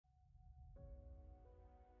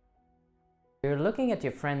You're looking at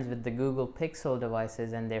your friends with the Google Pixel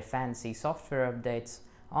devices and their fancy software updates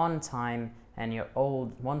on time, and your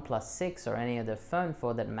old Oneplus 6 or any other phone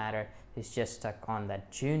for that matter is just stuck on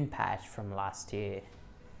that June patch from last year.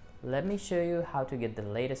 Let me show you how to get the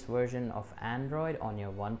latest version of Android on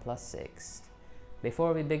your Oneplus 6.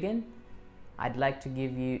 Before we begin, I'd like to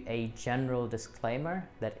give you a general disclaimer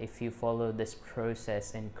that if you follow this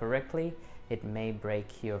process incorrectly, it may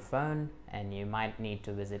break your phone and you might need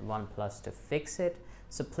to visit OnePlus to fix it.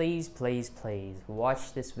 So please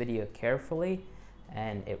watch this video carefully,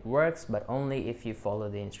 and it works, but only if you follow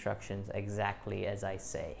the instructions exactly as I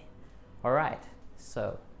say. Alright,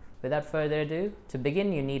 so without further ado, to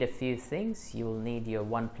begin you need a few things. You will need your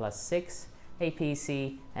Oneplus 6, a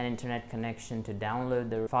PC, an internet connection to download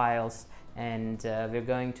the files, and we're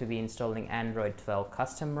going to be installing Android 12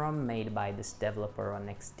 custom ROM made by this developer on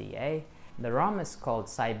XDA. The ROM is called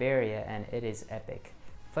Syberia and it is epic.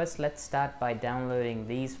 First, let's start by downloading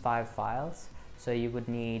these 5 files. So you would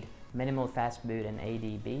need minimal Fastboot and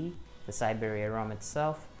ADB, the Syberia ROM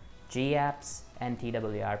itself, GApps, and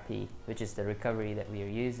TWRP, which is the recovery that we are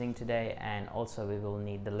using today, and also we will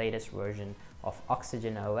need the latest version of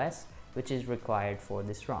OxygenOS, which is required for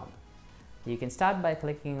this ROM. You can start by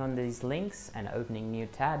clicking on these links and opening new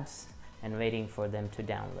tabs and waiting for them to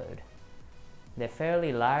download. They're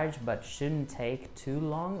fairly large but shouldn't take too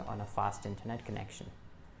long on a fast internet connection.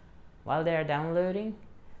 While they are downloading,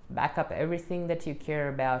 back up everything that you care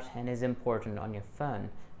about and is important on your phone,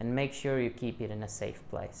 and make sure you keep it in a safe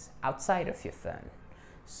place outside of your phone.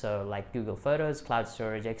 So like Google Photos, cloud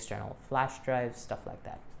storage, external flash drives, stuff like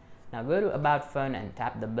that. Now go to About Phone and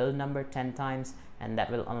tap the build number 10 times, and that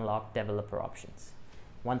will unlock developer options.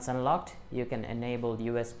 Once unlocked, you can enable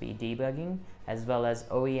USB debugging as well as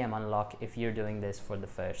OEM unlock if you're doing this for the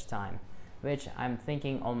first time, which I'm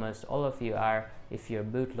thinking almost all of you are. If your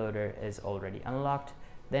bootloader is already unlocked,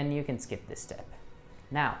 then you can skip this step.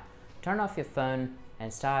 Now, turn off your phone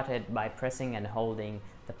and start it by pressing and holding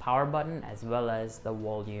the power button as well as the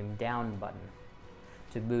volume down button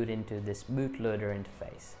to boot into this bootloader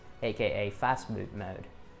interface, aka Fastboot mode.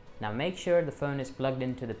 Now make sure the phone is plugged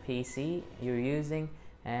into the PC you're using,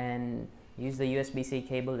 and use the USB-C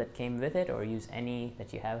cable that came with it, or use any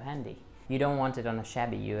that you have handy. You don't want it on a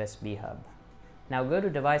shabby USB hub. Now go to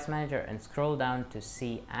Device Manager and scroll down to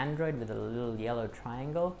see Android with a little yellow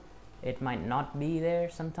triangle. It might not be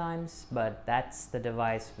there sometimes, but that's the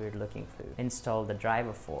device we're looking to install the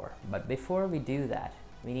driver for. But before we do that,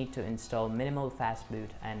 we need to install minimal Fastboot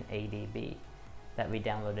and ADB that we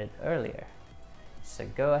downloaded earlier. So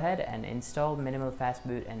go ahead and install minimal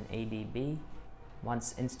Fastboot and ADB.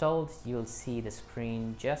 Once installed, you'll see the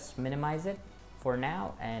screen. Just minimize it for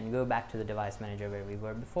now and go back to the Device Manager where we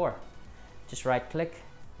were before. Just right click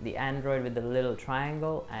the Android with the little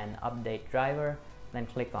triangle and update driver, then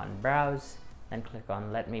click on Browse, then click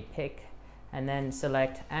on Let me pick, and then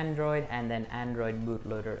select Android and then Android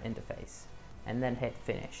bootloader interface, and then hit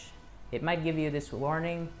finish. It might give you this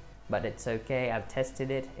warning, but it's okay. I've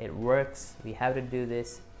tested it, it works. We have to do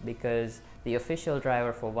this because the official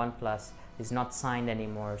driver for OnePlus is not signed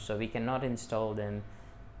anymore, so we cannot install them.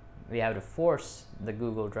 We have to force the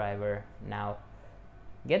Google driver. Now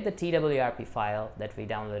get the TWRP file that we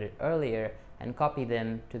downloaded earlier and copy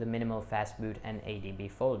them to the minimal Fastboot and ADB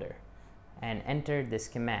folder and enter this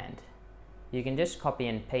command. You can just copy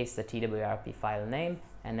and paste the TWRP file name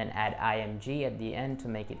and then add img at the end to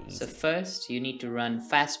make it easy. So first you need to run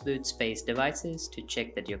fastboot space devices to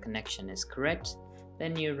check that your connection is correct.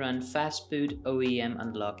 Then you run Fastboot Oem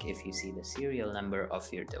Unlock if you see the serial number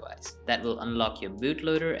of your device. That will unlock your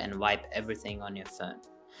bootloader and wipe everything on your phone.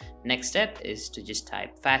 Next step is to just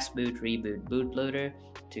type Fastboot Reboot Bootloader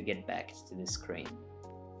to get back to the screen.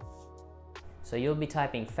 So you'll be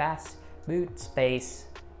typing Fastboot space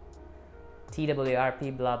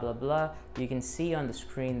TWRP blah blah blah. You can see on the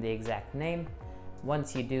screen the exact name.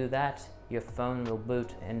 Once you do that, your phone will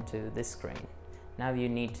boot into this screen. Now you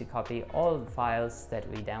need to copy all the files that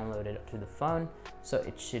we downloaded to the phone, so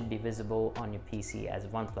it should be visible on your PC as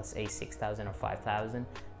OnePlus A6000 or 5000.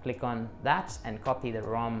 Click on that and copy the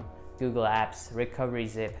ROM, Google Apps, Recovery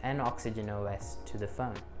Zip, and OxygenOS to the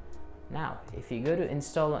phone. Now, if you go to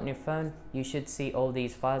install on your phone, you should see all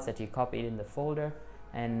these files that you copied in the folder,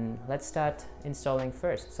 and let's start installing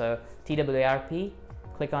first. So TWRP,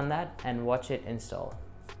 click on that and watch it install.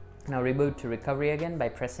 Now reboot to recovery again by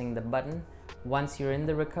pressing the button. Once you're in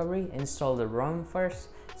the recovery, install the ROM first.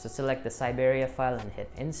 So select the Syberia file and hit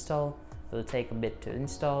install. It will take a bit to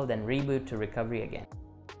install, then reboot to recovery again.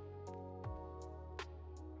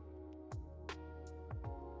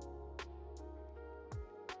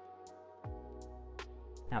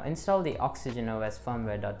 Now install the OxygenOS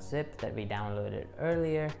firmware.zip that we downloaded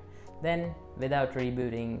earlier. Then without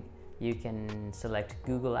rebooting, you can select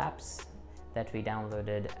Google Apps that we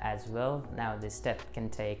downloaded as well. Now this step can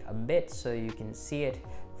take a bit, so you can see it.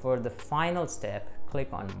 For the final step, click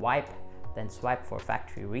on Wipe, then swipe for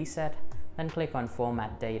Factory Reset, then click on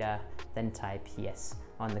Format Data, then type Yes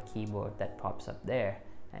on the keyboard that pops up there.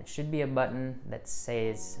 And it should be a button that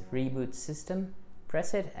says Reboot System.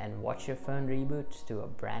 Press it and watch your phone reboot to a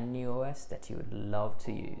brand new OS that you would love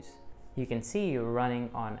to use. You can see you're running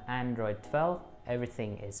on Android 12.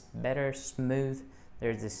 Everything is better, smooth.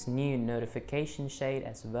 There's this new notification shade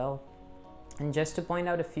as well. And just to point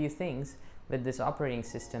out a few things with this operating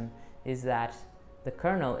system is that the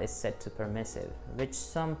kernel is set to permissive, which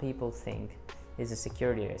some people think is a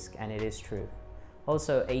security risk, and it is true.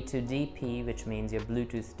 Also, A2DP, which means your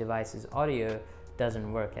Bluetooth device's audio,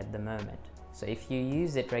 doesn't work at the moment. So if you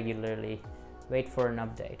use it regularly, wait for an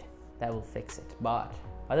update. That will fix it. But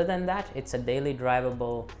other than that, it's a daily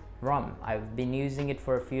drivable ROM. I've been using it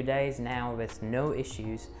for a few days now with no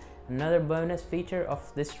issues. Another bonus feature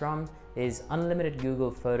of this ROM is unlimited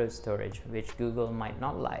Google photo storage, which Google might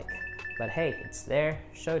not like. But hey, it's there.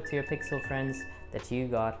 Show it to your Pixel friends that you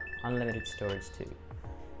got unlimited storage too.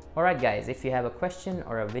 Alright guys, if you have a question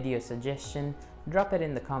or a video suggestion, drop it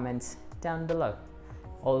in the comments down below.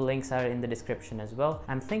 All links are in the description as well.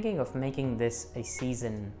 I'm thinking of making this a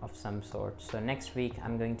season of some sort. So next week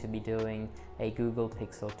I'm going to be doing a Google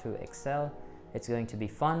Pixel 2 XL. It's going to be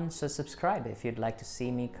fun, so subscribe if you'd like to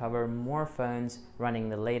see me cover more phones running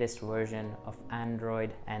the latest version of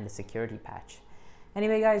Android and the security patch.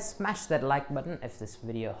 Anyway guys, smash that like button if this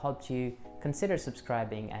video helped you. Consider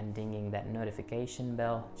subscribing and dinging that notification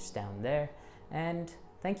bell just down there. And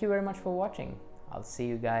thank you very much for watching. I'll see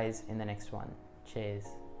you guys in the next one.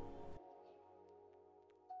 Cheers.